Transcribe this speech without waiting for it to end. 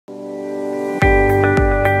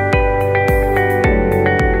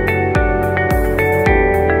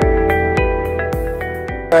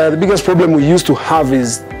the biggest problem we used to have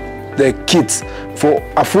is the kits. For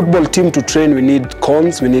a football team to train, we need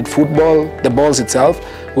cones, we need football, the balls itself,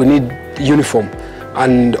 we need uniform,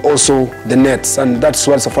 and also the nets. And that's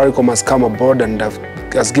what Safaricom has come aboard and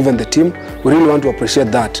has given the team. We really want to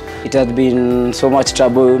appreciate that. It has been so much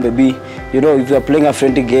trouble. Maybe, you know, if you are playing a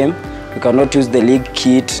friendly game, you cannot use the league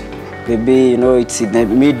kit. Maybe, you know, it's in the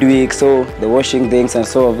midweek, so the washing things and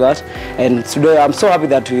so of that. And today I'm so happy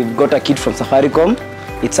that we've got a kit from Safaricom.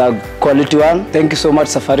 It's a quality one. Thank you so much,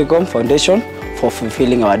 Safaricom Foundation, for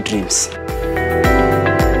fulfilling our dreams.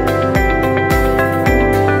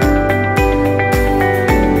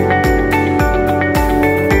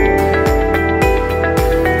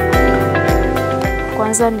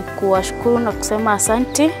 Kwanza ni kuwashukuru na kusema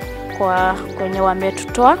asante kwa kwenye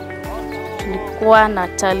wametutoa. Tulikuwa na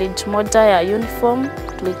challenge moja ya uniform,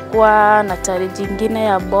 tulikuwa na challenge ingine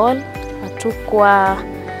ya ball, hatukuwa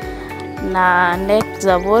na net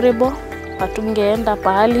za volleyball, hatungeenda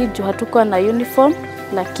pahali juu hatukuwa na uniform,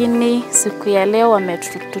 lakini siku ya leo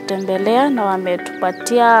wametutembelea na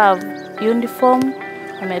wametupatia uniform,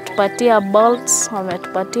 wametupatia balls,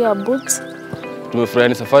 wametupatia boots.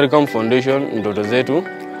 Tumefurahi Safaricom Foundation, ndoto zetu,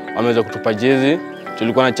 wameweza kutupa jezi.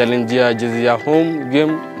 Tulikuwa na challenge ya jezi ya home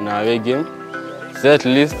game na away game. So at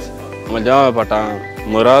least majamaa wamepata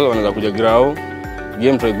moral, wanaweza kuja ground,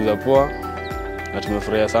 game tuiguza poa na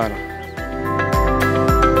tumefurahia sana.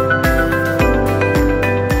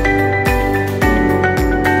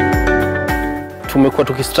 Tumekuwa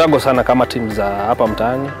tukistruggle sana kama timu za hapa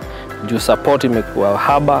mtaani, juu support imekuwa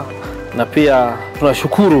haba, na pia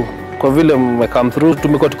tunashukuru kwa vile mmecome through.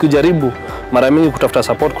 Tumekuwa tukijaribu mara mingi kutafuta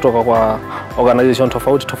support kutoka kwa organization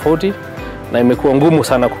tofauti na imekuwa ngumu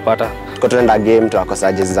sana kupata. Tuko tunaenda game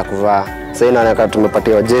tunakosa jezi za kuvaa. Sasa inaonekana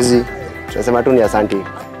tumepatiwa jezi. Tunasema tu ni asante.